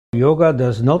Yoga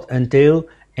does not entail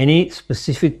any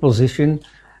specific position,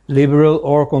 liberal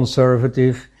or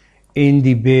conservative, in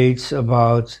debates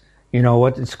about,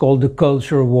 what it's called the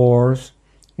culture wars,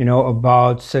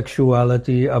 about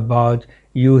sexuality, about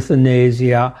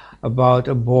euthanasia, about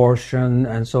abortion,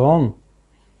 and so on.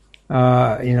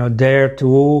 There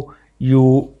too,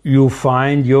 you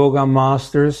find yoga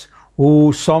masters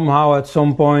who somehow at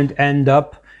some point end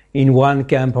up in one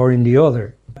camp or in the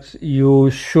other.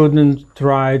 You shouldn't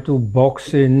try to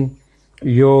box in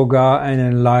yoga and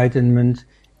enlightenment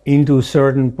into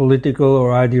certain political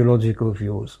or ideological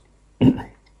views.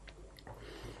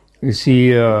 You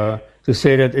see, to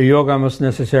say that a yoga must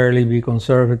necessarily be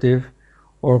conservative,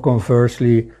 or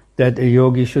conversely, that a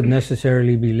yogi should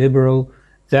necessarily be liberal,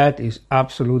 that is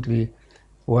absolutely,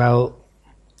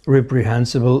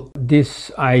 reprehensible.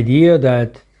 This idea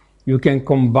that you can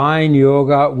combine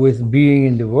yoga with being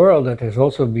in the world, that has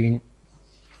also been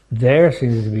there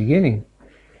since the beginning.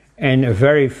 And a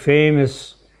very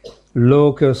famous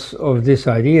locus of this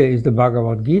idea is the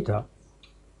Bhagavad Gita.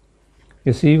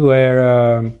 You see,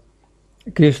 where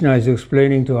Krishna is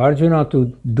explaining to Arjuna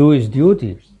to do his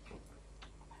duty.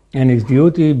 And his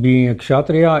duty, being a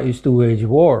Kshatriya, is to wage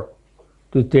war,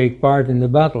 to take part in the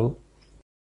battle.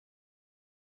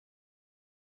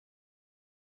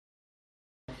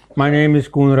 My name is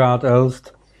Koenraad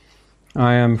Elst.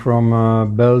 I am from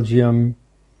Belgium,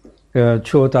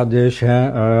 Chota Desh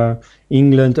hai,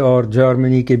 England or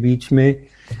Germany ke beech mein.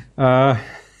 Right,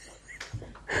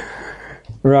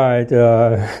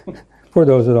 for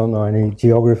those who don't know any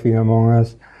geography among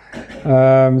us.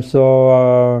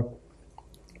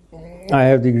 I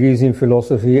have degrees in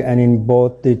philosophy and in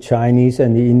both the Chinese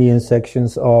and the Indian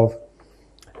sections of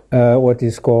what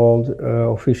is called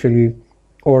officially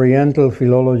Oriental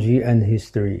Philology and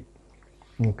History.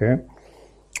 Okay.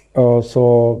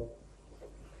 So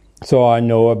I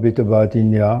know a bit about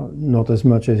India, not as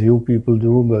much as you people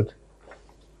do, but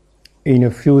in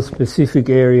a few specific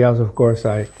areas, of course,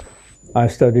 I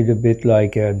studied a bit,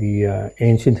 like the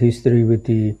ancient history with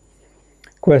the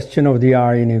question of the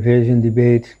Aryan invasion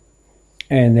debate,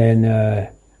 and then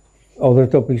other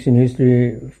topics in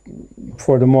history,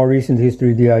 for the more recent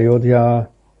history, the Ayodhya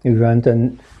event,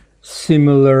 and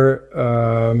similar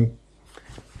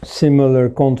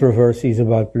controversies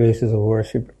about places of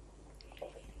worship.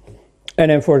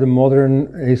 And then for the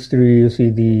modern history, you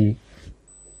see the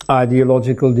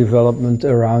ideological development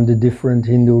around the different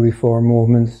Hindu reform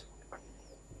movements.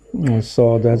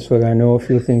 So that's what I know a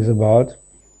few things about.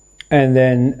 And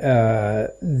then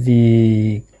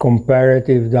the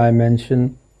comparative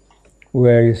dimension,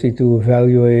 where you see to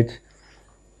evaluate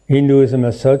Hinduism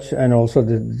as such, and also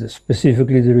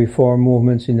specifically the reform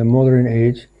movements in the modern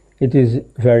age. It is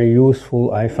very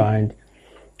useful, I find,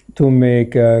 to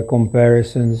make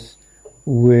comparisons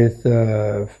with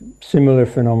similar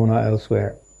phenomena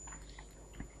elsewhere.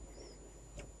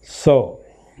 So,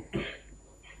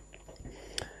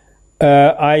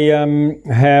 I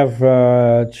have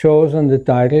chosen the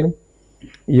title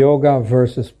Yoga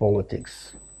versus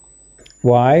Politics.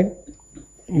 Why?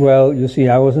 Well, you see,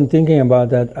 I wasn't thinking about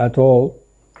that at all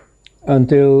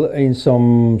until in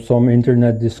some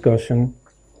internet discussion,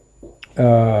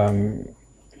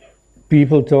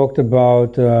 people talked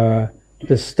about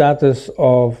the status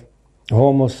of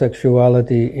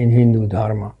homosexuality in Hindu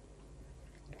Dharma.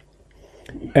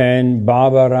 And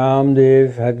Baba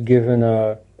Ramdev had given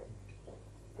a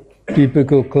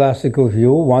typical classical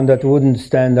view, one that wouldn't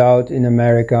stand out in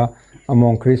America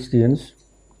among Christians.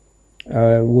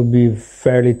 Would be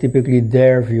fairly typically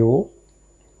their view,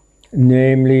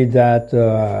 namely that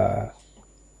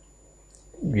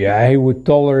he would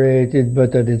tolerate it,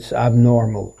 but that it's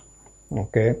abnormal.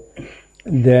 Okay.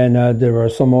 Then there were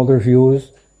some other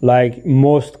views, like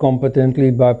most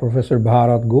competently by Professor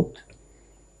Bharat Gupta,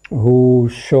 who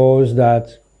shows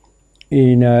that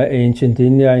in ancient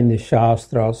India, in the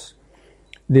Shastras,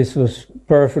 this was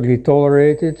perfectly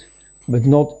tolerated, but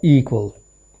not equal.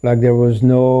 Like there was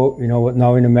no, what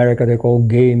now in America they call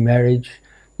gay marriage.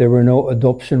 There were no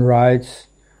adoption rights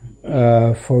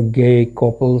for gay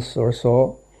couples or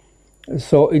so.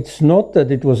 So it's not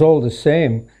that it was all the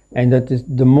same, and that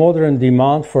the modern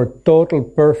demand for total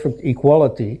perfect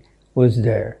equality was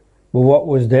there. But what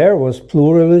was there was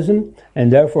pluralism,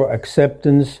 and therefore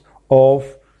acceptance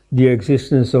of the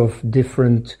existence of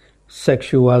different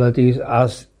sexualities,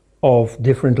 as of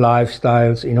different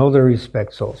lifestyles in other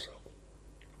respects also.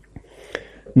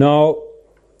 Now,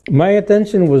 my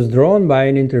attention was drawn by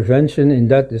an intervention in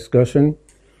that discussion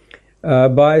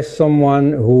by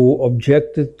someone who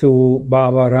objected to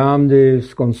Baba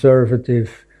Ramdev's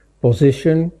conservative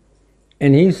position,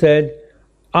 and he said,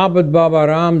 But Baba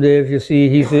Ramdev, you see,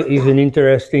 he's an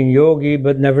interesting yogi,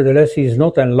 but nevertheless he's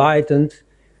not enlightened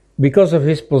because of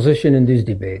his position in this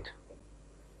debate.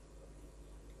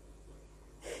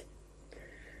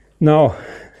 Now,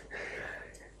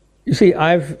 you see,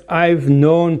 I've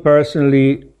known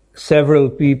personally several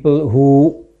people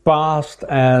who passed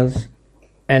as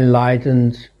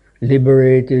enlightened,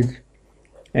 liberated,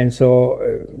 and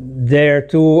so there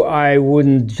too I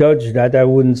wouldn't judge that. I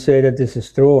wouldn't say that this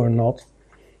is true or not.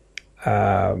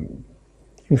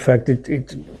 In fact,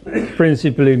 it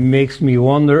principally makes me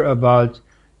wonder about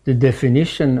the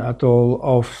definition at all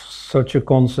of such a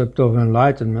concept of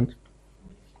enlightenment.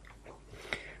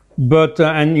 But,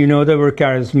 and you know, they were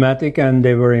charismatic and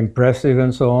they were impressive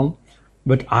and so on.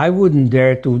 But I wouldn't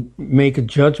dare to make a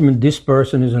judgment, this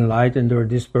person is enlightened or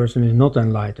this person is not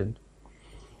enlightened.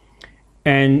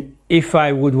 And if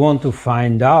I would want to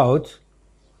find out,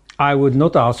 I would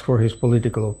not ask for his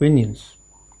political opinions.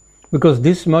 Because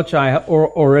this much I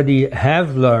already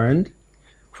have learned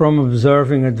from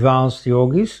observing advanced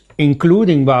yogis,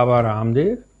 including Baba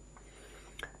Ramdev,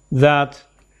 that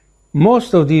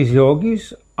most of these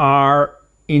yogis are,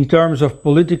 in terms of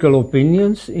political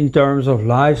opinions, in terms of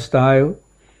lifestyle,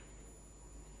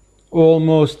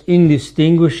 almost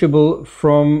indistinguishable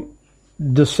from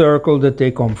the circle that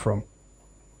they come from.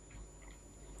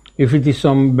 If it is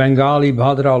some Bengali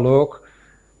Bhadralok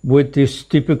with his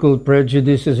typical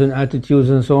prejudices and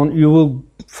attitudes and so on, you will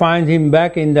find him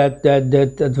back in that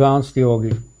advanced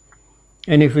yogi.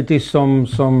 And if it is some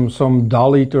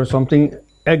Dalit or something,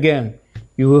 again,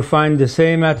 you will find the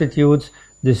same attitudes,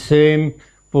 the same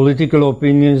political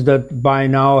opinions that by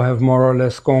now have more or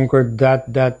less conquered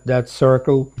that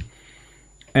circle,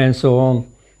 and so on.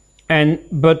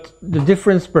 But the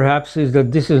difference perhaps is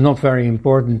that this is not very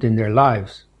important in their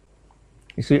lives.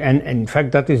 You see, and in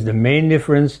fact that is the main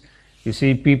difference. You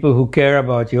see, people who care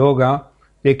about yoga,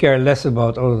 they care less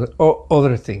about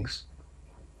other things.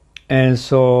 And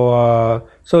so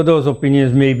those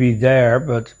opinions may be there,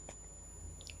 but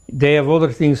they have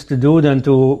other things to do than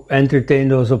to entertain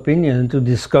those opinions and to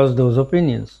discuss those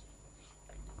opinions.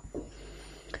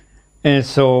 And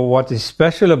so what is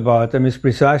special about them is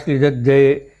precisely that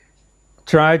they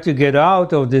try to get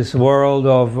out of this world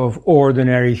of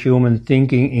ordinary human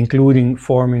thinking, including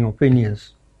forming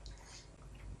opinions.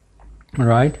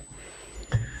 Right?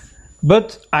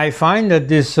 But I find that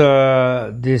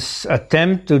this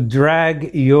attempt to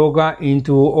drag yoga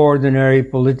into ordinary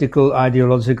political,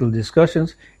 ideological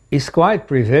discussions is quite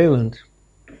prevalent.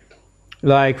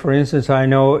 Like, for instance, I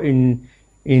know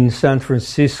in San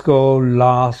Francisco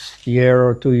last year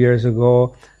or 2 years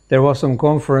ago, there was some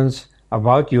conference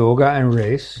about yoga and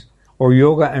race, or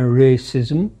yoga and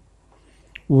racism,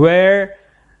 where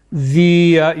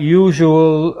the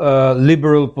usual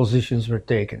liberal positions were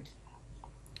taken.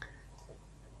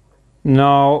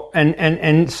 Now,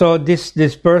 and so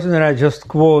this person that I just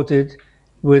quoted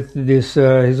with this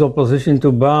his opposition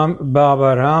to Baba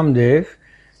Ramdev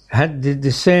had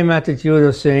the same attitude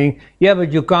of saying, yeah,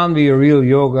 but you can't be a real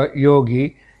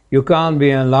yogi, you can't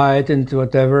be enlightened,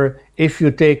 whatever, if you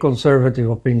take conservative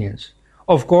opinions.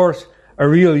 Of course, a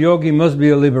real yogi must be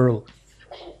a liberal.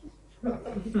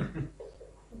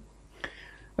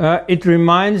 It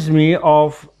reminds me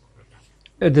of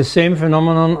the same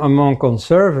phenomenon among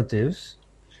conservatives,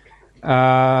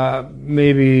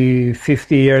 maybe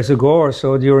 50 years ago or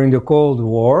so, during the Cold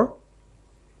War.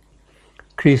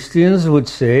 Christians would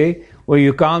say, well,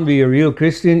 you can't be a real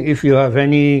Christian if you have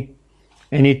any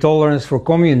tolerance for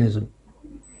communism.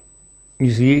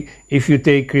 You see, if you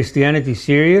take Christianity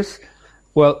serious,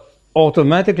 well,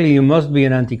 automatically you must be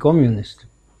an anti-communist.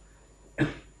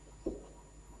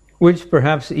 Which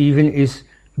perhaps even is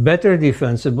better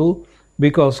defensible,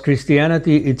 because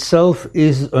Christianity itself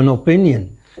is an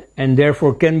opinion and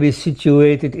therefore can be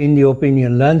situated in the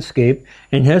opinion landscape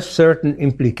and has certain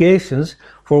implications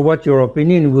for what your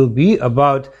opinion will be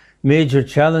about major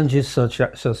challenges such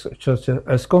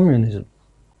as communism.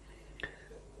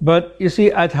 But you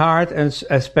see, at heart, and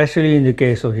especially in the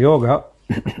case of yoga,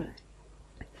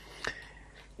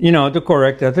 you know, the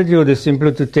correct attitude is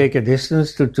simply to take a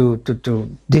distance,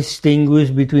 to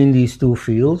distinguish between these two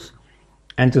fields,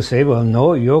 and to say, well,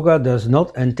 no, yoga does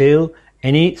not entail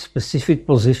any specific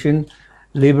position,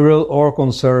 liberal or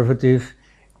conservative,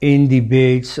 in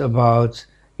debates about,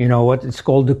 you know, what is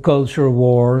called the culture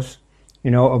wars,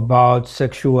 you know, about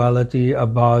sexuality,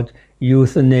 about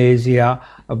euthanasia,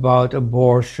 about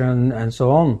abortion, and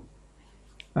so on.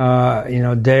 You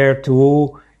know, there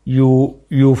too,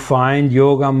 you find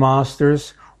yoga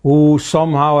masters who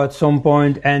somehow at some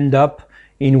point end up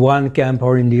in one camp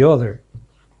or in the other.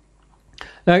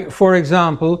 Like, for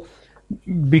example,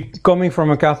 coming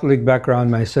from a Catholic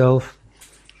background myself,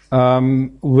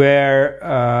 where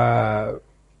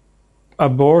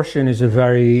abortion is a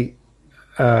very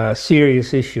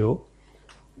serious issue,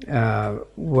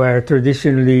 where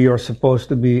traditionally you're supposed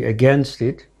to be against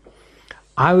it,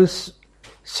 I was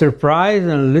surprised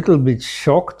and a little bit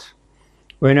shocked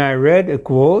when I read a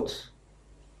quote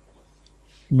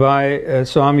by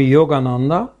Swami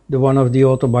Yogananda, the one of the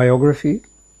autobiography,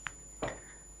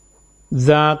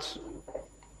 that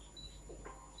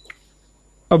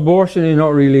abortion is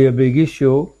not really a big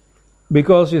issue,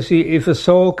 because you see, if a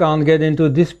soul can't get into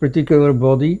this particular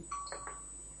body,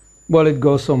 well, it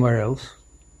goes somewhere else.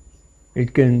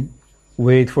 It can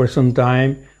wait for some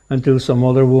time until some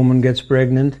other woman gets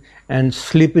pregnant and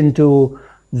slip into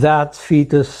that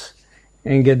fetus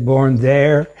and get born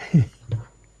there.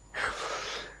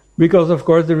 Because, of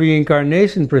course, the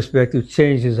reincarnation perspective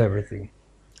changes everything.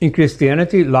 In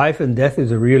Christianity, life and death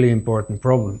is a really important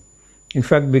problem. In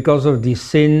fact, because of the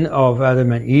sin of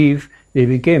Adam and Eve, they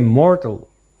became mortal.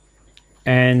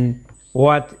 And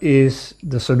what is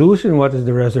the solution, what is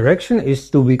the resurrection, is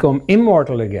to become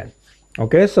immortal again.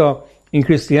 Okay, so in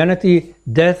Christianity,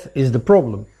 death is the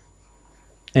problem,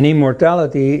 and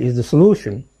immortality is the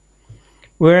solution.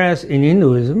 Whereas in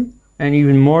Hinduism, and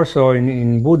even more so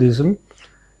in Buddhism,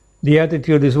 the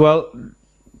attitude is, well,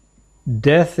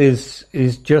 death is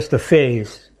just a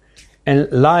phase, and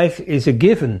life is a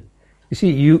given. You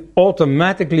see, you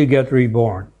automatically get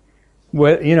reborn.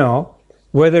 Well, you know,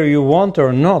 whether you want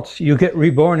or not, you get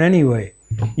reborn anyway.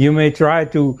 You may try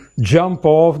to jump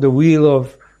off the wheel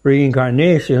of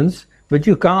reincarnations, but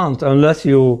you can't unless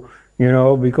you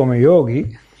become a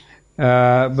yogi.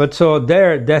 But so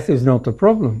there, death is not a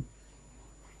problem.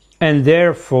 And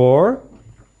therefore,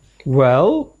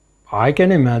 well, I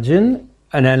can imagine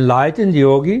an enlightened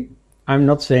yogi, I'm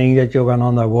not saying that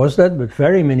Yogananda was that, but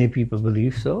very many people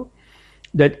believe so,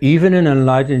 that even an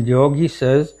enlightened yogi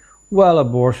says, well,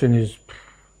 abortion is,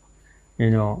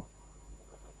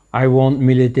 I won't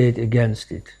militate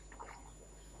against it.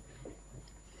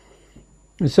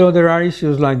 So there are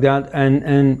issues like that,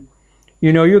 and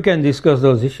you can discuss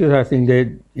those issues. I think that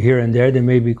here and there they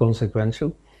may be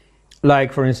consequential.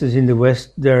 Like, for instance, in the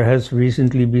West, there has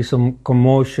recently been some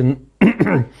commotion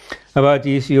about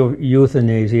the issue of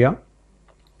euthanasia,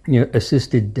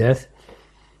 assisted death.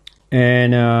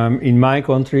 And in my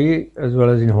country, as well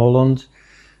as in Holland,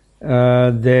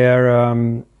 there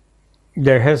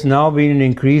has now been an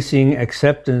increasing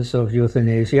acceptance of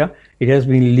euthanasia. It has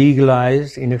been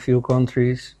legalized in a few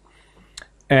countries,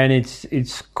 and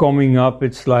it's coming up.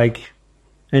 It's like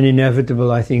an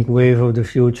inevitable, I think, wave of the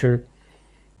future.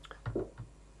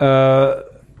 That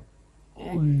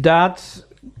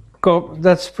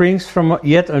springs from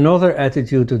yet another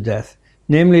attitude to death,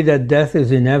 namely that death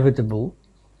is inevitable.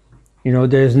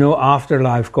 There's no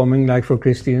afterlife coming like for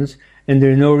Christians, and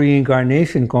there's no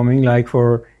reincarnation coming like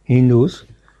for Hindus.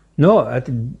 No, at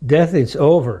death it's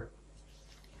over.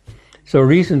 So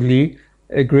recently,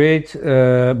 a great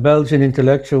Belgian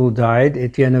intellectual died,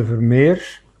 Etienne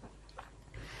Vermeers,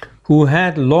 who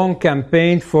had long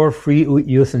campaigned for free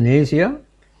euthanasia.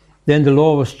 Then the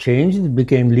law was changed, it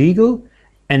became legal,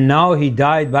 and now he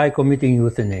died by committing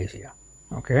euthanasia.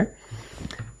 Okay.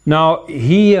 Now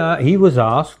he was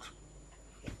asked,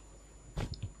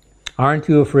 "Aren't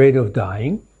you afraid of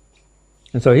dying?"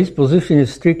 And so his position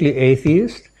is strictly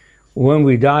atheist. When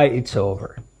we die, it's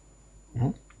over.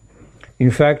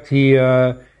 In fact, he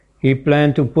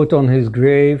planned to put on his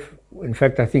grave, in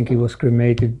fact, I think he was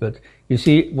cremated, but you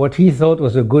see, what he thought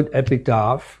was a good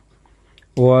epitaph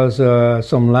was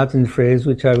some Latin phrase,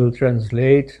 which I will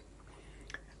translate.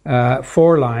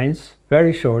 4 lines,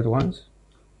 very short ones.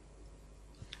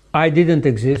 I didn't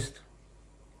exist.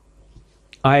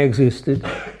 I existed.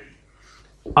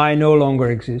 I no longer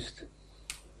exist.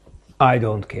 I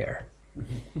don't care.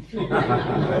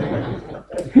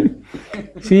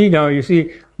 See, now you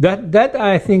see, that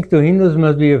I think to Hindus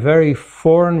must be a very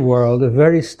foreign world, a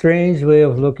very strange way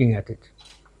of looking at it.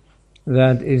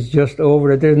 That is just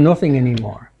over, that there's nothing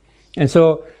anymore. And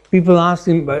so people asked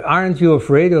him, but aren't you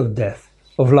afraid of death?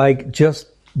 Of like just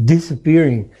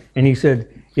disappearing? And he said,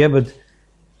 yeah, but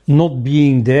not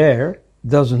being there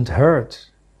doesn't hurt.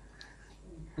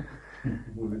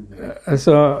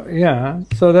 So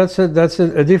that's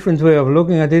a different way of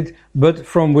looking at it, but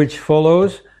from which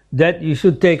follows that you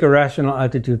should take a rational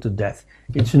attitude to death.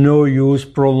 It's no use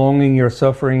prolonging your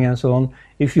suffering and so on.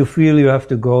 If you feel you have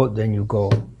to go, then you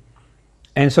go.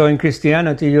 And so in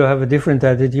Christianity you have a different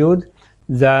attitude,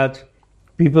 that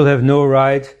people have no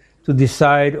right to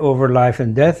decide over life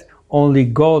and death. Only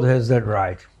God has that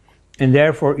right. And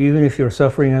therefore, even if you're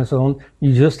suffering and so on,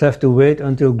 you just have to wait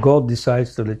until God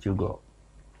decides to let you go,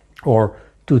 or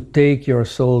to take your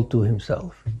soul to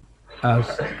himself, as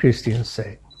Christians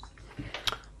say.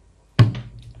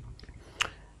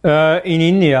 In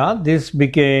India, this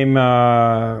became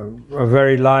a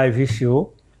very live issue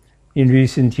in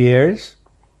recent years,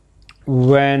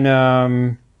 when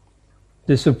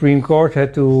the Supreme Court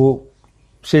had to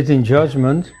sit in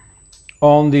judgment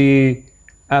on the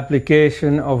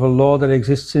application of a law that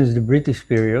exists since the British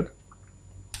period,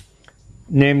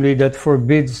 namely that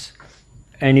forbids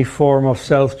any form of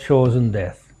self-chosen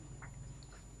death.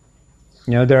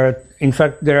 There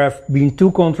have been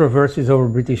two controversies over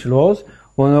British laws.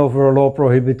 One over a law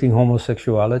prohibiting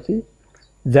homosexuality.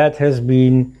 That has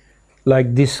been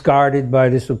discarded by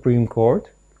the Supreme Court.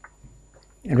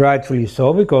 And rightfully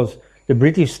so, because the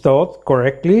British thought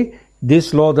correctly,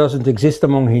 this law doesn't exist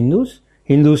among Hindus.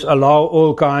 Hindus allow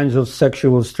all kinds of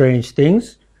sexual strange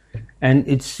things, and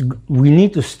we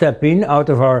need to step in out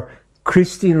of our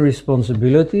Christian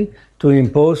responsibility to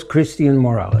impose Christian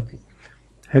morality.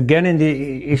 Again, in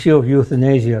the issue of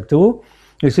euthanasia too,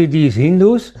 you see these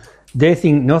Hindus, they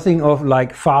think nothing of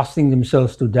fasting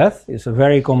themselves to death. It's a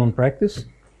very common practice.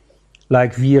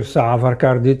 Like Veer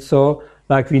Savarkar did so,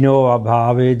 like Vinoba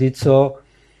Bhave did so.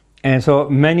 And so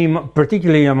many,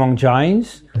 particularly among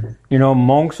Jains,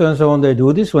 monks and so on, they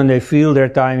do this. When they feel their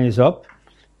time is up,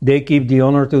 they keep the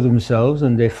honor to themselves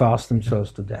and they fast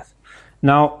themselves to death.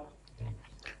 Now,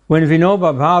 when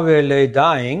Vinoba Bhave lay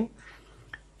dying,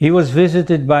 he was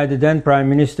visited by the then Prime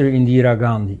Minister Indira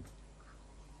Gandhi.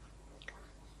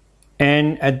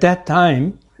 And at that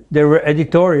time, there were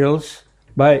editorials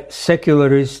by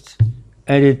secularist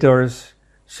editors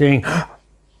saying,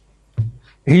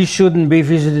 he shouldn't be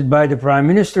visited by the Prime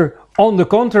Minister. On the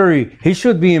contrary, he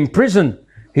should be imprisoned.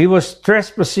 He was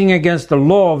trespassing against the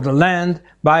law of the land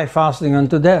by fasting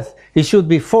unto death. He should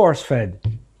be force-fed.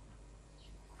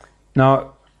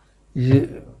 Now,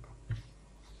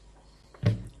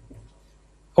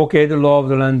 okay, the law of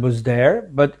the land was there,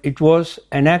 but it was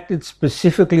enacted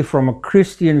specifically from a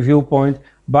Christian viewpoint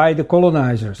by the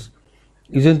colonizers.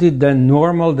 Isn't it then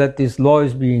normal that this law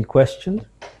is being questioned?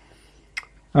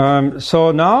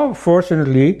 So now,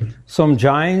 fortunately, some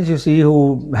Jains, you see,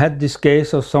 who had this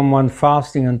case of someone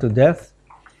fasting unto death,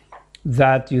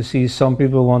 that, you see, some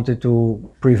people wanted to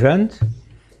prevent,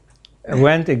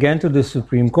 went again to the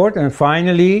Supreme Court, and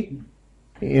finally,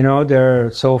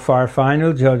 their so far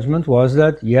final judgment was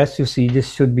that, yes, you see,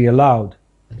 this should be allowed.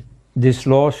 This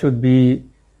law should be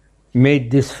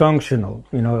made dysfunctional.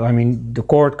 The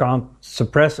court can't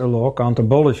suppress a law, can't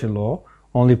abolish a law.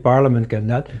 Only Parliament can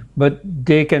that, but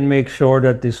they can make sure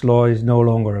that this law is no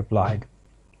longer applied.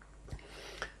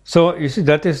 So you see,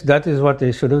 that is what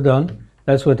they should have done.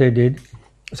 That's what they did.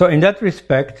 So in that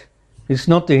respect, it's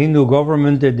not the Hindu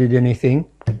government that did anything,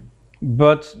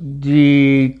 but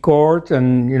the court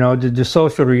and the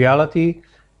social reality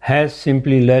has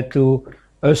simply led to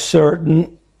a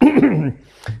certain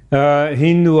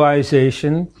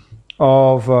Hinduization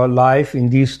of life in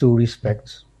these two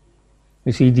respects.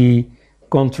 You see, the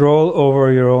control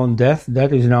over your own death,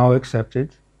 that is now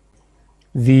accepted.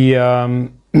 The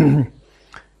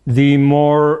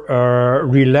more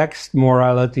relaxed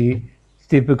morality,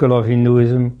 typical of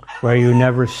Hinduism, where you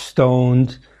never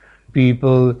stoned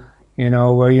people,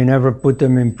 where you never put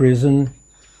them in prison,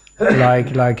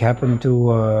 like happened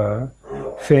to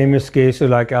famous cases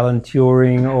like Alan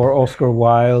Turing or Oscar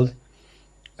Wilde.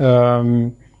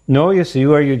 No, you see,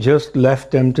 where you just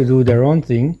left them to do their own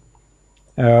thing,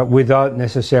 without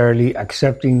necessarily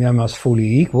accepting them as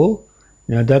fully equal.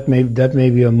 That may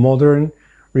be a modern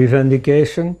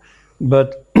revendication,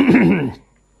 but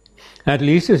at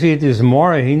least you see it is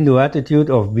more a Hindu attitude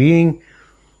of being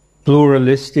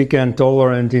pluralistic and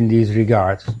tolerant in these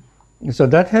regards. So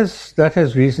that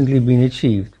has recently been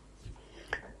achieved.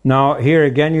 Now here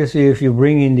again you see, if you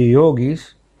bring in the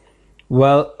yogis,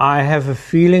 well, I have a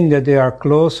feeling that they are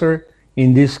closer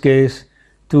in this case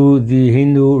to the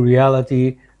Hindu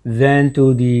reality than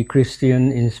to the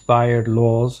Christian-inspired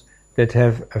laws that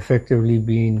have effectively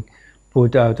been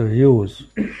put out of use.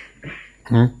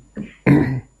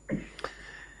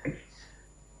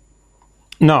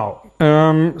 Now,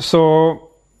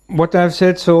 so what I've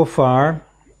said so far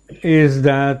is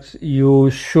that you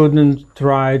shouldn't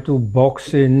try to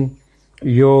box in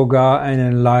yoga and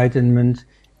enlightenment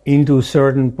into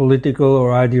certain political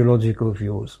or ideological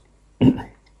views.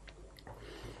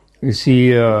 You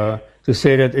see, to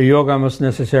say that a yoga must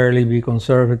necessarily be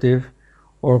conservative,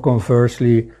 or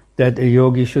conversely, that a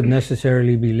yogi should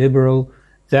necessarily be liberal,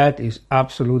 that is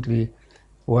absolutely,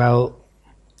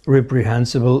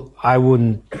 reprehensible. I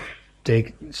wouldn't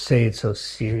say it so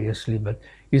seriously, but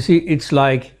you see, it's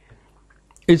like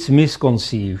it's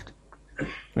misconceived.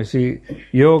 You see,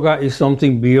 yoga is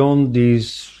something beyond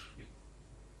these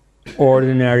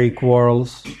ordinary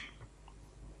quarrels,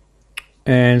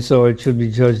 and so it should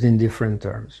be judged in different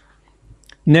terms.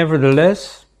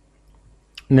 Nevertheless,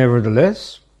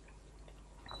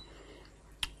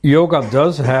 yoga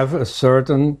does have a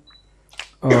certain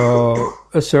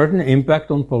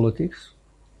impact on politics.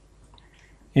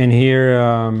 And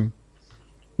here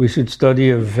we should study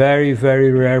a very,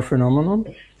 very rare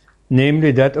phenomenon,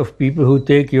 namely that of people who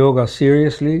take yoga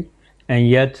seriously and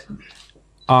yet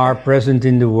are present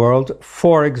in the world,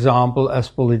 for example, as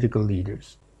political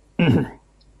leaders.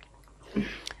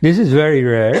 This is very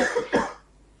rare,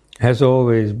 has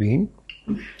always been.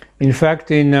 In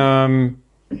fact, in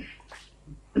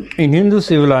Hindu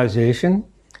civilization,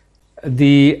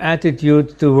 the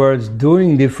attitude towards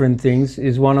doing different things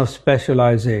is one of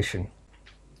specialization.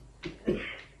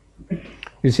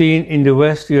 You see, in the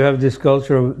West, you have this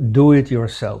culture of do it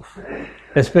yourself.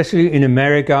 Especially in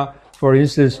America, for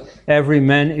instance, every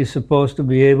man is supposed to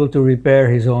be able to repair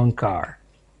his own car.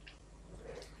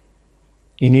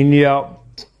 In India,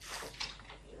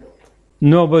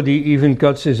 nobody even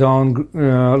cuts his own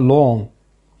lawn.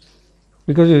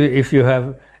 Because if you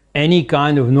have any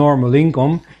kind of normal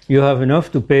income, you have enough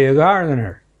to pay a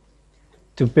gardener,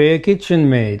 to pay a kitchen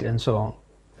maid, and so on.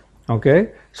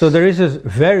 Okay? So there is a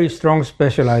very strong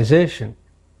specialization.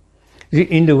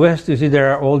 In the West, you see,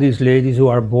 there are all these ladies who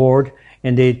are bored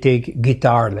and they take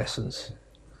guitar lessons.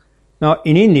 Now,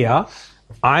 in India,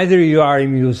 either you are a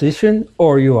musician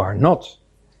or you are not.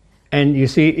 And you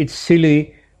see, it's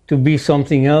silly to be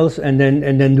something else and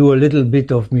then do a little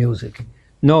bit of music.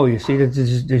 No, you see, that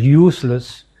is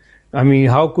useless. I mean,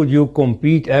 how could you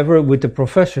compete ever with the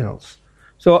professionals?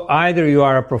 So either you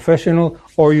are a professional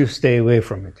or you stay away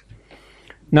from it.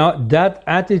 Now, that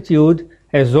attitude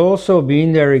has also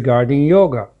been there regarding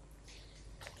yoga.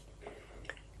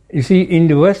 You see, in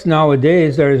the West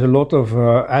nowadays, there is a lot of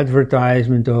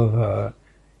advertisement of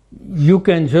you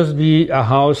can just be a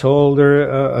householder,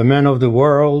 a man of the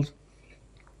world,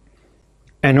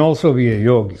 and also be a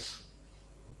yogi.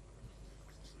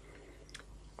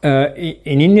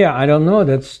 In India, I don't know,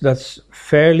 that's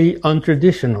fairly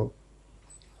untraditional.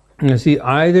 You see,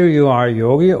 either you are a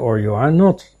yogi or you are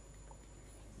not.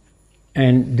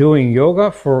 And doing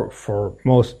yoga for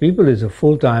most people is a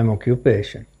full-time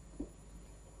occupation.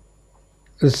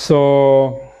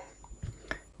 So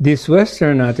this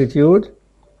Western attitude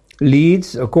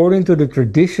leads, according to the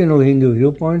traditional Hindu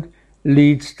viewpoint,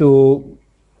 leads to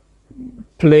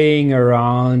playing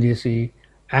around, you see,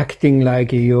 acting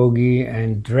like a yogi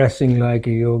and dressing like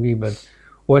a yogi, but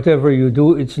whatever you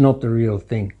do, it's not the real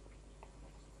thing.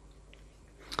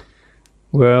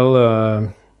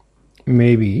 Well,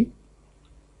 maybe.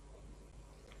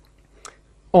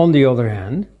 On the other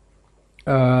hand,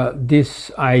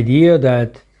 this idea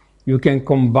that you can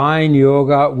combine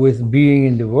yoga with being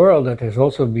in the world, that has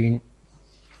also been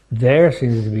there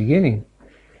since the beginning.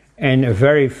 And a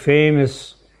very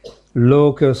famous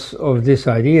locus of this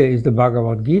idea is the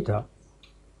Bhagavad Gita.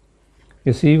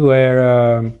 You see,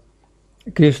 where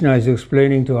Krishna is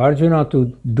explaining to Arjuna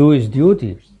to do his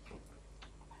duty.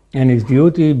 And his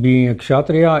duty, being a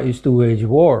Kshatriya, is to wage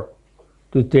war,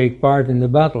 to take part in the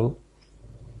battle.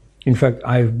 In fact,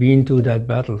 I've been to that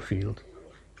battlefield.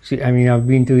 See, I mean, I've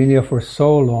been to India for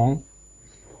so long,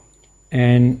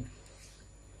 and,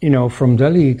 you know, from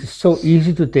Delhi, it's so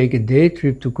easy to take a day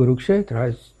trip to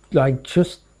Kurukshetra. It's like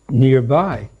just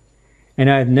nearby. And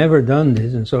I had never done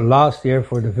this, and so last year,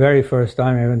 for the very first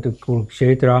time, I went to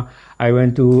Kurukshetra. I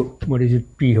went to,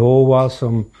 Pihova,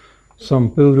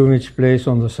 some pilgrimage place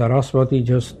on the Saraswati,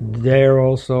 just there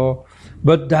also.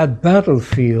 But that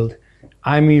battlefield,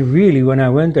 I mean, really, when I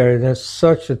went there, there's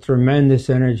such a tremendous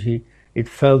energy. It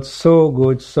felt so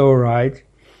good, so right.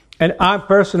 And I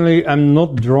personally am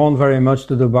not drawn very much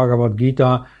to the Bhagavad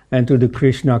Gita and to the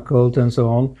Krishna cult and so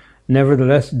on.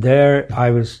 Nevertheless, there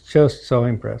I was just so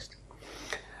impressed.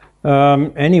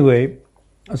 Anyway,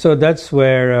 so that's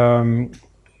where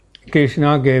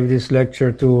Krishna gave this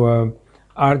lecture to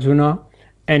Arjuna,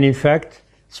 and in fact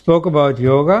spoke about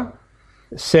yoga,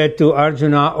 said to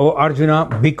Arjuna, "Oh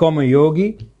Arjuna, become a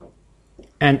yogi,"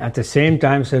 and at the same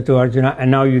time said to Arjuna,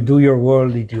 "And now you do your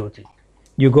worldly duty.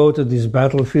 You go to this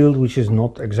battlefield, which is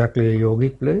not exactly a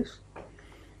yogic place.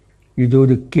 You do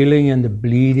the killing and the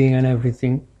bleeding and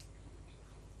everything,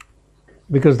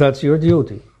 because that's your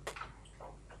duty."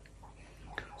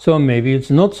 So maybe it's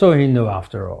not so Hindu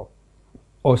after all,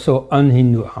 or so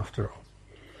un-Hindu after all.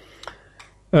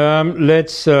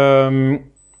 Let's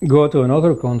go to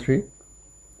another country,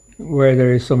 where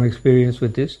there is some experience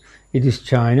with this. It is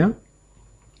China.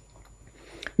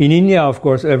 In India, of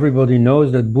course, everybody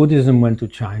knows that Buddhism went to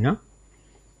China.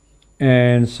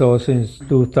 And so since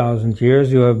 2000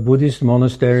 years, you have Buddhist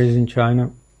monasteries in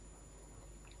China,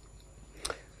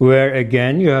 where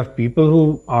again you have people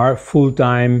who are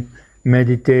full-time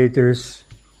meditators,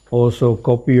 also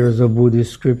copiers of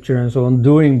Buddhist scripture and so on,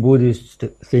 doing Buddhist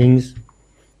things,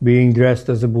 being dressed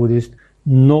as a Buddhist,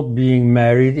 not being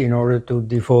married in order to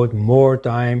devote more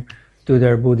time to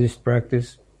their Buddhist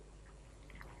practice.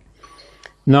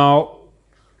 Now,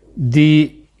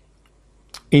 the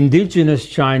indigenous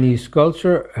Chinese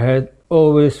culture had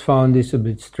always found this a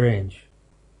bit strange.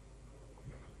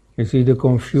 You see, the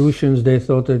Confucians, they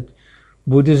thought that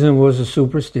Buddhism was a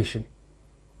superstition.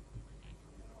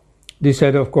 This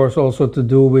had, of course, also to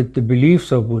do with the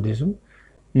beliefs of Buddhism,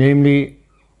 namely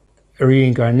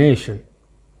reincarnation.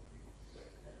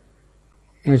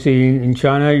 You see, in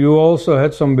China, you also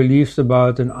had some beliefs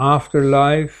about an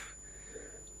afterlife,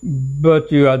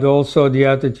 but you had also the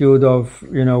attitude of,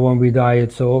 when we die,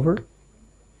 it's over.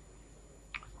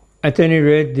 At any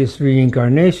rate, this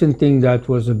reincarnation thing, that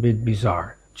was a bit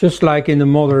bizarre. Just like in the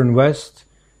modern West,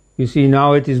 you see,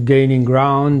 now it is gaining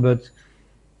ground, but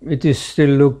it is still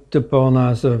looked upon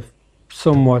as a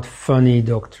somewhat funny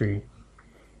doctrine.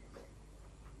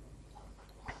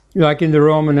 Like in the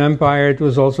Roman Empire, it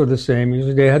was also the same. You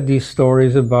see, they had these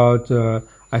stories about,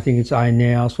 I think it's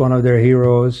Aeneas, one of their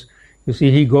heroes. You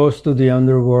see, he goes to the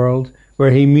underworld,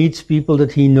 where he meets people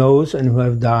that he knows and who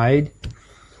have died.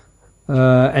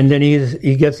 And then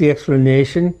he gets the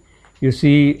explanation. You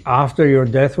see, after your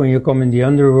death, when you come in the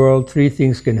underworld, 3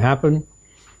 things can happen.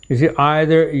 You see,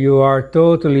 either you are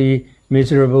totally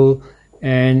miserable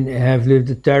and have lived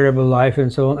a terrible life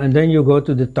and so on, and then you go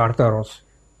to the Tartaros,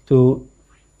 to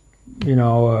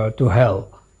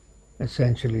hell,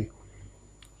 essentially,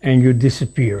 and you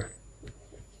disappear,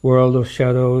 world of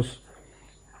shadows.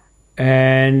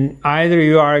 And either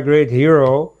you are a great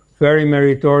hero, very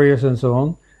meritorious and so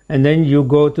on, and then you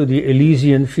go to the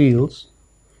Elysian fields,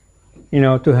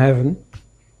 to heaven,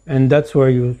 and that's where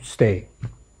you stay.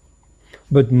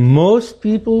 But most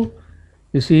people,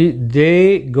 you see,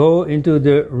 they go into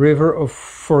the river of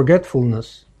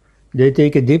forgetfulness. They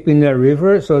take a dip in that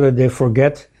river so that they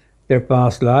forget their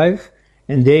past life,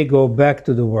 and they go back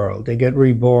to the world. They get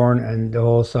reborn, and the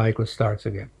whole cycle starts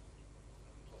again.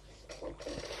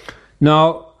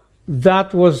 Now,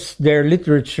 that was their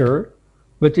literature,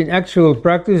 but in actual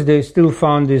practice, they still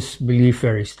found this belief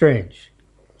very strange.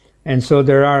 And so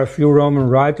there are a few Roman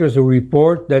writers who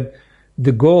report that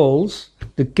the Gauls,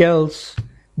 the Celts,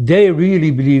 they really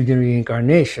believed in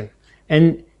reincarnation.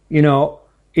 And,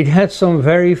 it had some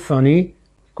very funny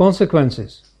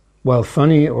consequences. Well,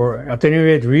 funny, or at any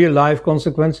rate real life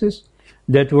consequences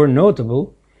that were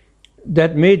notable,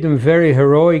 that made them very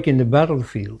heroic in the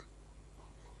battlefield.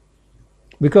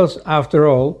 Because after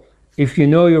all, if you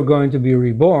know you're going to be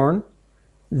reborn,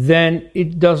 then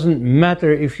it doesn't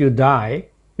matter if you die,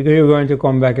 because you're going to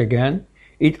come back again.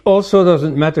 It also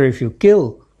doesn't matter if you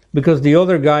kill, because the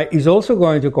other guy is also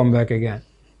going to come back again.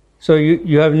 So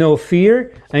you have no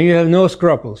fear and you have no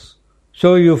scruples.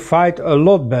 So you fight a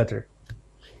lot better.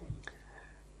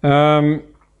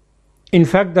 In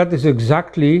fact, that is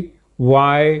exactly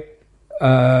why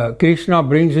Krishna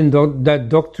brings in that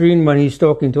doctrine when he's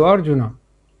talking to Arjuna.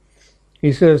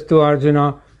 He says to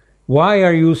Arjuna, why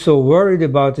are you so worried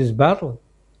about this battle?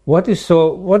 What is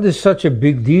such a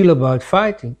big deal about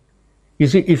fighting? You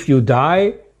see, if you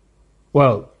die,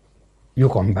 well, you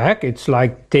come back. It's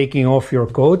like taking off your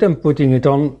coat and putting it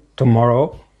on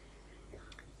tomorrow.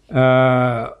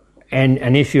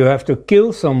 And if you have to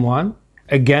kill someone,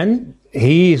 again,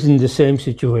 he is in the same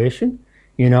situation,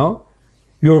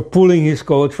 You're pulling his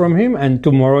coat from him, and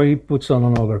tomorrow he puts on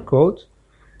another coat.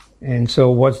 And so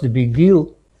what's the big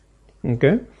deal?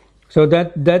 Okay? So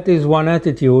that is one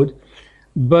attitude.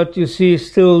 But you see,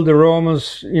 still the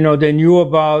Romans, they knew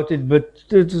about it, but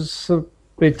it was a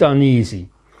bit uneasy.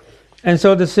 And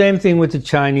so the same thing with the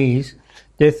Chinese.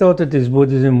 They thought that this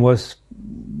Buddhism was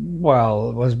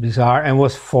bizarre and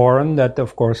was foreign. That,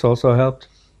 of course, also helped.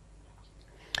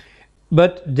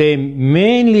 But they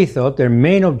mainly thought, their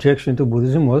main objection to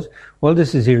Buddhism was,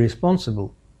 this is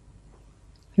irresponsible.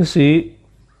 You see,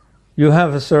 you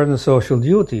have a certain social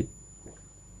duty.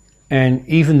 And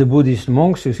even the Buddhist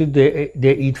monks, you see,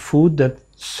 they eat food that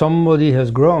somebody has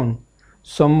grown,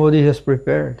 somebody has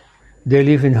prepared. They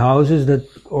live in houses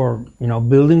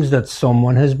buildings that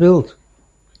someone has built.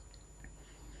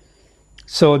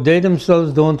 So they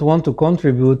themselves don't want to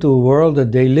contribute to a world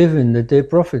that they live in, that they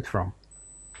profit from.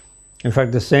 In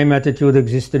fact, the same attitude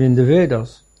existed in the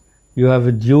Vedas. You have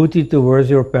a duty towards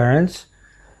your parents,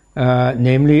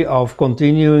 namely of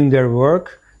continuing their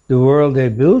work, the world they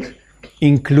built,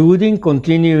 including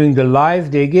continuing the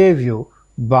life they gave you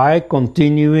by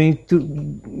continuing to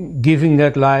giving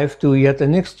that life to yet the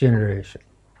next generation.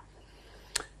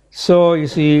 So you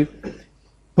see,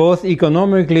 both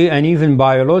economically and even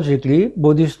biologically,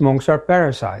 Buddhist monks are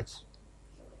parasites.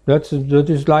 That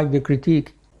is like the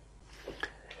critique.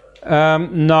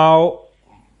 Now,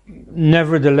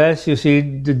 nevertheless, you see,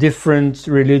 the different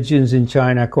religions in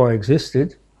China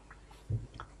coexisted.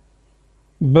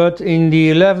 But in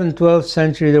the 11th, 12th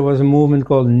century, there was a movement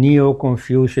called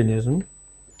Neo-Confucianism,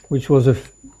 which was a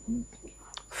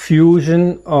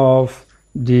fusion of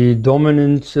the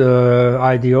dominant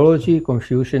ideology,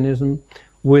 Confucianism,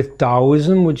 with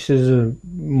Taoism, which is a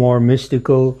more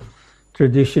mystical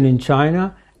tradition in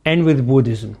China, and with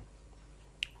Buddhism.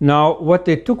 Now, what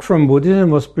they took from Buddhism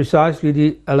was precisely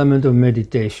the element of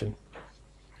meditation.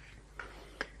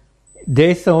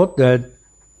 They thought that,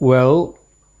 well,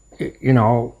 you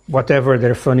know, whatever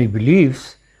their funny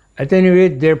beliefs, at any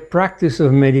rate, their practice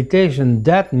of meditation,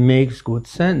 that makes good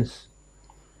sense.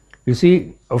 You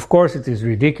see, of course, it is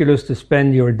ridiculous to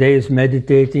spend your days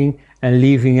meditating and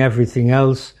leaving everything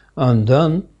else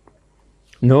undone.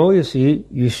 No, you see,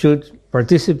 you should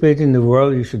participate in the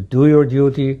world, you should do your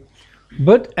duty.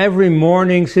 But every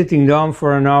morning sitting down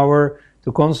for an hour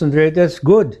to concentrate, that's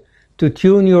good. To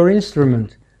tune your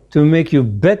instrument, to make you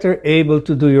better able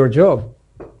to do your job.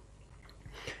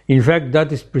 In fact,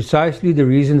 that is precisely the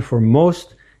reason for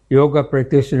most yoga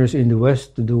practitioners in the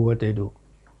West to do what they do.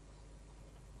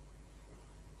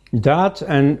 That,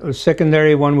 and a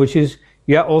secondary one, which is,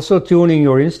 yeah, also tuning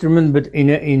your instrument, but in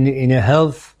a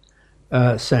health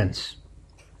sense.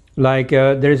 Like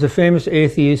there is a famous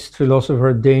atheist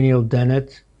philosopher, Daniel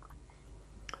Dennett,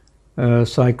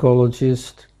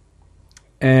 psychologist,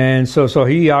 and so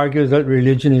he argues that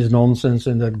religion is nonsense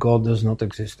and that God does not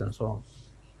exist and so on.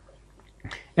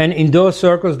 And in those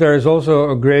circles there is also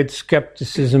a great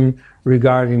skepticism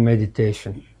regarding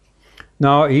meditation.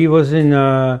 Now he was in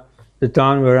the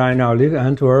town where I now live,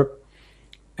 Antwerp,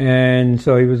 and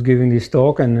so he was giving this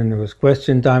talk, and then there was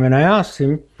question time, and I asked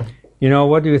him, you know,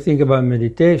 what do you think about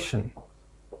meditation?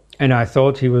 And I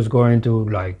thought he was going to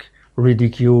like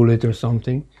ridicule it or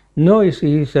something. No, you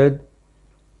see, he said,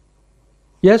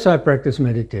 yes, I practice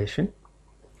meditation.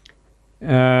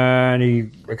 And he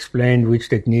explained which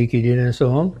technique he did and so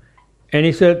on. And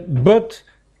he said, but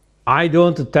I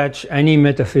don't attach any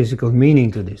metaphysical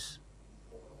meaning to this.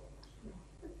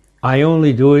 I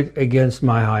only do it against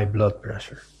my high blood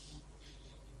pressure.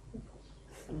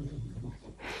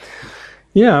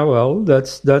 Yeah, well,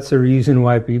 that's a reason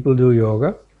why people do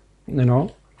yoga, you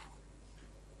know.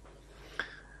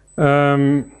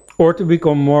 Or to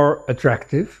become more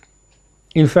attractive.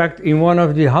 In fact, in one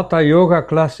of the Hatha Yoga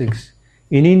classics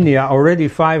in India, already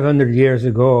 500 years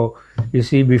ago, you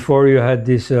see, before you had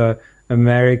this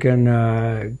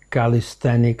American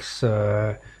calisthenics,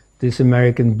 this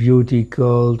American beauty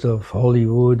cult of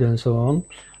Hollywood and so on,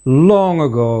 long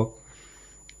ago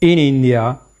in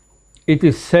India, it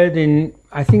is said in,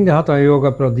 I think, the Hatha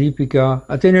Yoga Pradipika,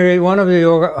 at any rate, one of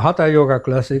the Hatha Yoga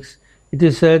classics, it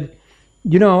is said,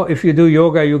 you know, if you do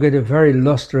yoga, you get a very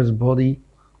lustrous body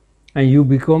and you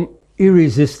become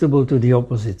irresistible to the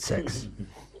opposite sex.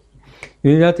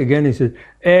 You know, that again is an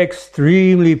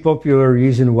extremely popular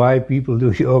reason why people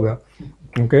do yoga.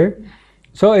 Okay?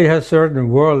 So it has certain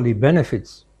worldly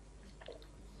benefits.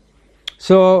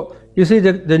 So, you see,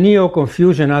 the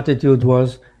Neo-Confucian attitude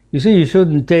was, you see, you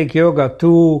shouldn't take yoga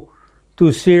too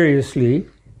seriously.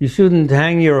 You shouldn't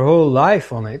hang your whole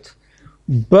life on it.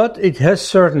 But it has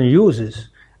certain uses.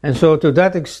 And so to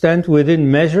that extent, within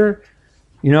measure,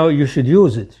 you know, you should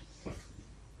use it.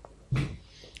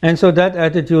 And so that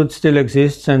attitude still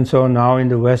exists, and so now in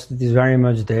the West it is very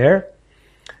much there.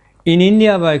 In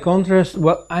India, by contrast,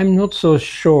 well, I'm not so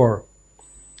sure.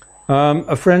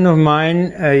 A friend of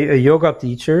mine, a yoga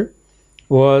teacher,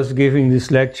 was giving this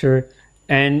lecture,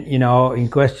 and, you know, in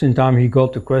question time he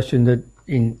got the question that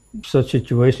in such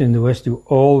situation in the West you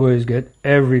always get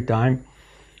every time,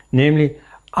 namely,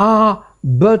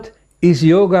 but is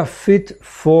yoga fit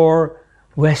for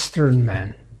Western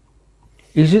men?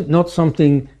 Is it not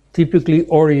something typically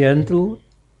Oriental,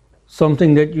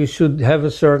 something that you should have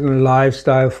a certain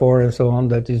lifestyle for and so on,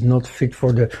 that is not fit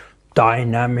for the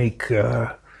dynamic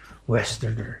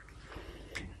Westerner?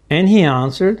 And he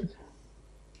answered,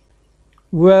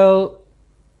 well,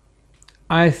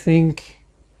 I think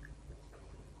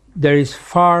there is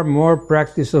far more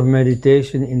practice of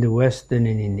meditation in the West than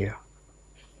in India.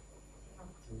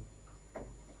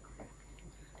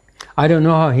 I don't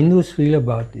know how Hindus feel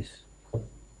about this.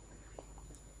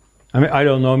 I mean, I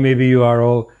don't know, maybe you are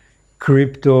all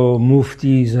crypto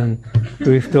muftis and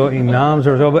crypto imams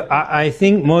or so, but I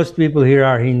think most people here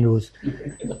are Hindus.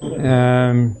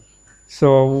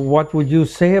 So what would you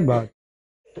say about it?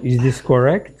 Is this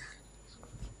correct?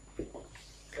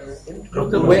 From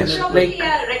the West, Probably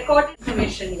recorded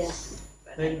information, yes.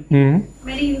 Mm-hmm.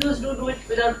 Many Hindus do it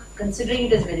without considering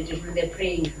it as meditation when they're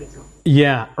praying, for example.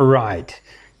 Yeah, right.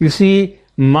 You see,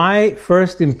 my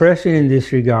first impression in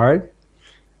this regard,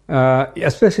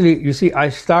 especially, you see, I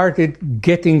started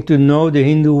getting to know the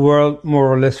Hindu world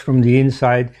more or less from the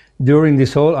inside during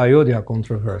this whole Ayodhya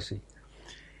controversy.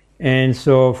 And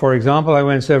so, for example, I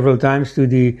went several times to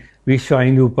the Vishwa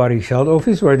Hindu Parishad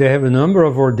office where they have a number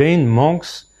of ordained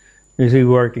monks, you see,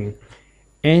 working.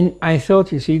 And I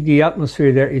thought, you see, the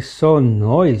atmosphere there is so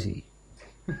noisy.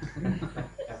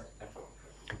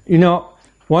 You know,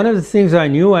 one of the things I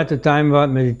knew at the time about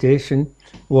meditation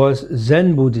was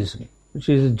Zen Buddhism, which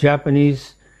is a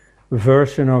Japanese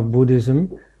version of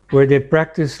Buddhism, where they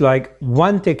practice like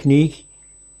one technique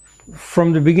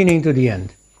from the beginning to the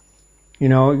end. You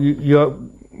know,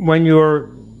 when you're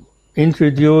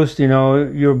introduced, you know,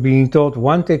 you're being taught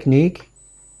one technique,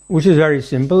 which is very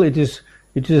simple. It is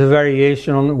a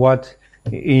variation on what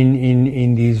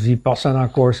in these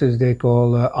Vipassana courses they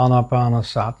call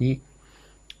Anapanasati,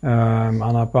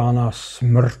 Anapana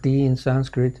Smrti in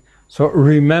Sanskrit. So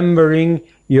remembering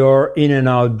your in and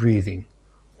out breathing,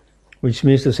 which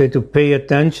means to say to pay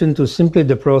attention to simply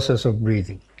the process of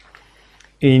breathing.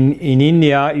 In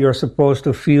India, you're supposed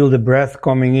to feel the breath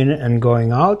coming in and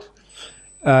going out.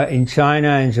 In China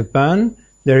and Japan,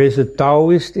 there is a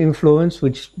Taoist influence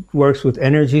which works with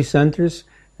energy centers,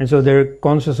 and so they're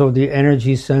conscious of the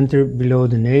energy center below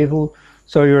the navel.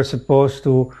 So you're supposed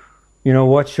to, you know,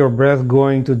 watch your breath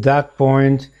going to that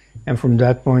point, and from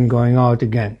that point going out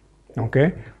again.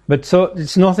 Okay, but so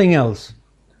it's nothing else.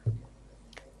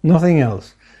 Nothing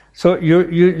else. So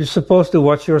you're supposed to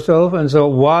watch yourself, and so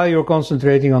while you're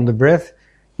concentrating on the breath,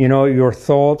 you know, your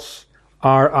thoughts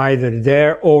are either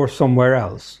there or somewhere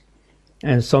else.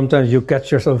 And sometimes you catch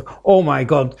yourself, oh my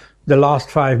God, the last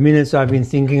 5 minutes I've been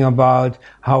thinking about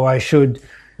how I should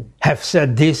have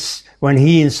said this when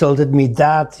he insulted me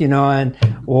that, you know, and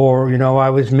or, you know, I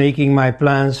was making my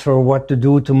plans for what to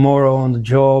do tomorrow on the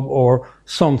job or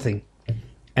something.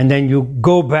 And then you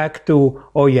go back to,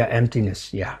 oh yeah,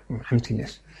 emptiness. Yeah,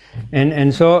 emptiness.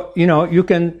 And so, you know, you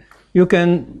can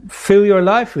fill your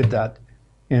life with that,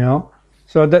 you know.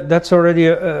 So that's already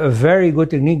a very good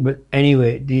technique. But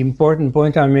anyway, the important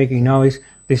point I'm making now is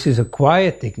this is a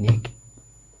quiet technique.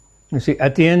 You see,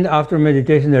 at the end, after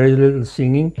meditation, there is a little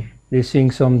singing. They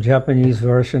sing some Japanese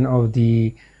version of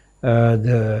the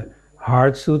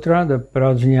Heart Sutra, the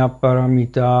Prajna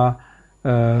Paramita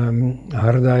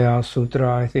Hridaya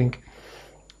Sutra, I think.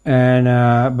 And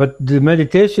but the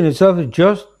meditation itself is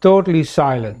just totally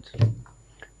silent.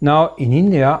 Now in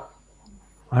India,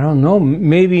 I don't know,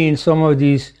 maybe in some of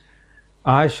these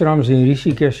ashrams in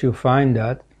Rishikesh you find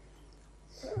that,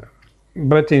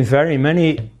 but in very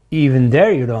many, even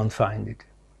there you don't find it.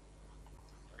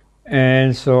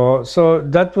 And so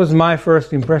that was my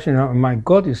first impression. Oh my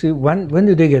God, you see, when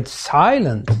do they get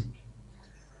silent?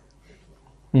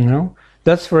 You know,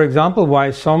 that's for example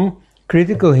why some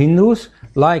critical Hindus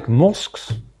like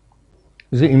mosques.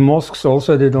 You see, in mosques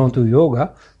also they don't do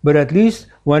yoga, but at least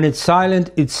when it's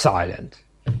silent, it's silent.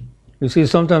 You see,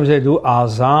 sometimes they do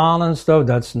azan and stuff,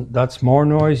 that's more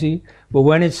noisy, but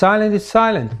when it's silent, it's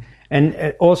silent.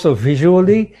 And also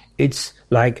visually, it's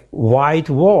like white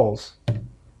walls.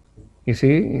 You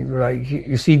see, like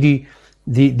you see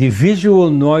the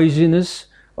visual noisiness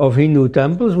of Hindu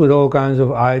temples with all kinds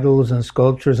of idols and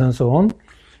sculptures and so on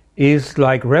is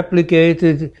like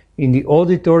replicated in the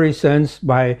auditory sense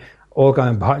by all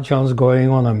kinds of bhajans going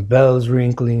on and bells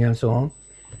rinkling and so on.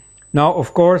 Now,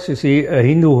 of course, you see, a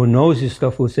Hindu who knows his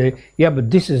stuff will say, yeah, but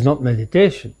this is not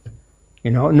meditation.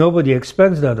 You know, nobody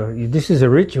expects that. This is a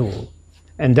ritual.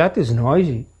 And that is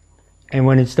noisy. And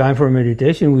when it's time for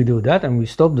meditation, we do that and we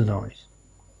stop the noise.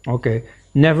 Okay.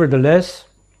 Nevertheless,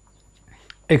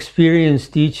 experience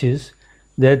teaches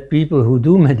that people who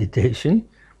do meditation,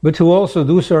 but who also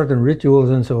do certain rituals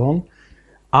and so on,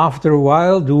 after a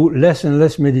while do less and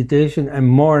less meditation and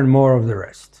more of the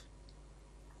rest.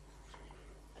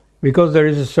 Because there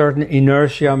is a certain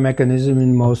inertia mechanism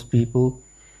in most people,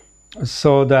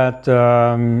 so that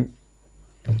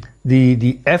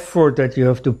the effort that you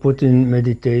have to put in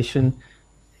meditation,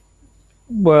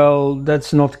 well,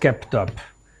 that's not kept up.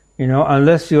 You know,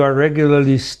 unless you are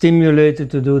regularly stimulated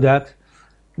to do that,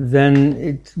 then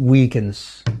it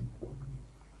weakens.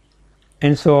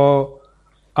 And so,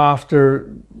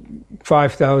 after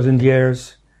 5,000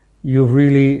 years, you've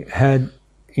really had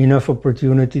enough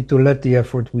opportunity to let the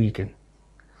effort weaken.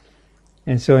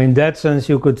 And so in that sense,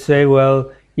 you could say,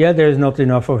 well, yeah, there's not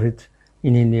enough of it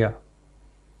in India.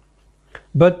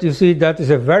 But you see, that is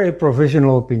a very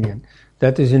provisional opinion.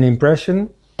 That is an impression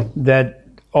that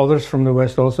others from the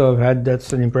West also have had.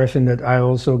 That's an impression that I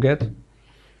also get.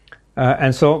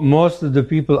 And so most of the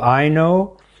people I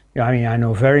know, I mean, I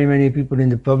know very many people in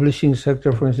the publishing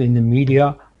sector, for instance, in the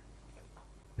media.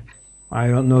 I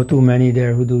don't know too many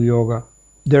there who do yoga.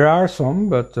 There are some,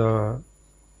 but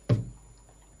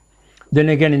then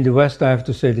again, in the West, I have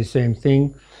to say the same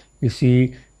thing. You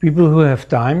see, people who have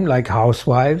time, like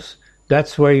housewives,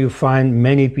 that's where you find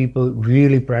many people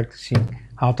really practicing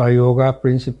Hatha Yoga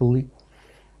principally.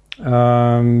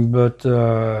 But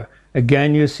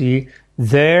again, you see,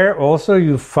 there also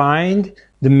you find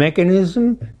the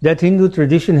mechanism that Hindu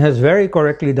tradition has very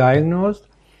correctly diagnosed,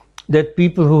 that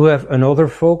people who have another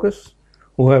focus,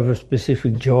 who have a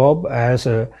specific job as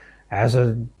a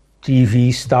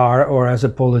TV star or as a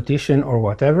politician or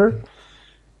whatever,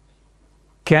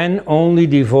 can only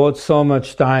devote so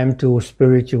much time to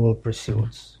spiritual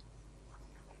pursuits.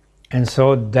 And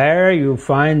so there you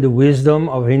find the wisdom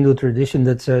of Hindu tradition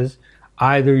that says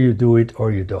either you do it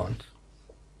or you don't.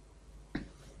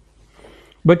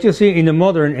 But you see, in the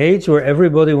modern age where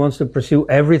everybody wants to pursue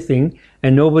everything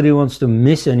and nobody wants to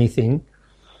miss anything,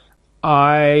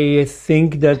 I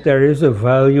think that there is a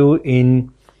value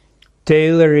in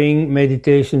tailoring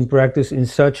meditation practice in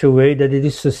such a way that it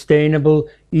is sustainable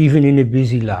even in a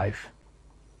busy life.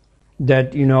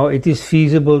 That, you know, it is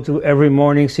feasible to every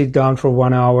morning sit down for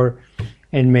 1 hour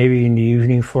and maybe in the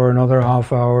evening for another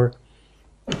half hour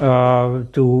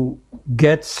to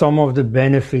get some of the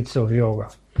benefits of yoga.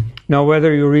 Now,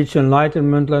 whether you reach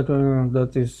enlightenment,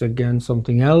 that is again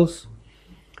something else.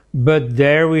 But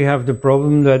there we have the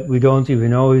problem that we don't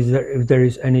even know if there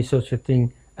is any such a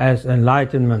thing as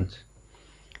enlightenment.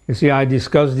 You see, I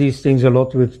discuss these things a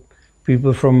lot with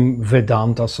people from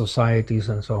Vedanta societies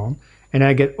and so on, and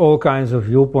I get all kinds of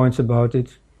viewpoints about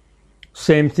it.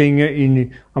 Same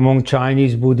thing among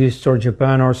Chinese Buddhists or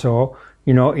Japan or so.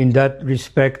 You know, in that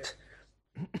respect,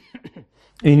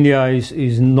 India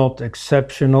is not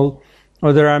exceptional.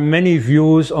 Or there are many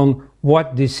views on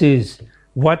what this is.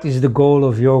 What is the goal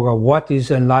of yoga? What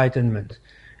is enlightenment?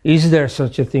 Is there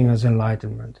such a thing as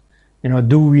enlightenment? You know,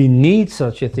 do we need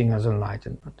such a thing as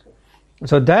enlightenment?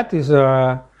 So that is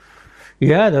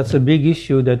that's a big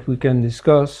issue that we can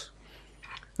discuss.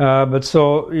 But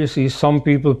so, you see, some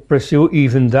people pursue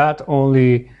even that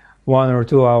only 1 or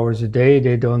 2 hours a day.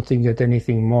 They don't think that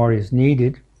anything more is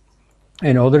needed.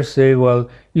 And others say, well,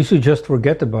 you should just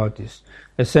forget about this.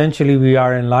 Essentially, we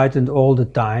are enlightened all the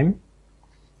time.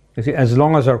 You see, as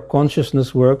long as our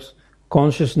consciousness works,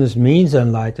 consciousness means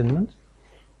enlightenment.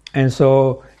 And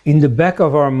so, in the back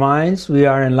of our minds, we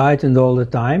are enlightened all the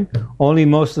time. Only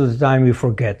most of the time we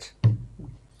forget.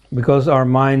 Because our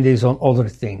mind is on other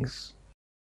things.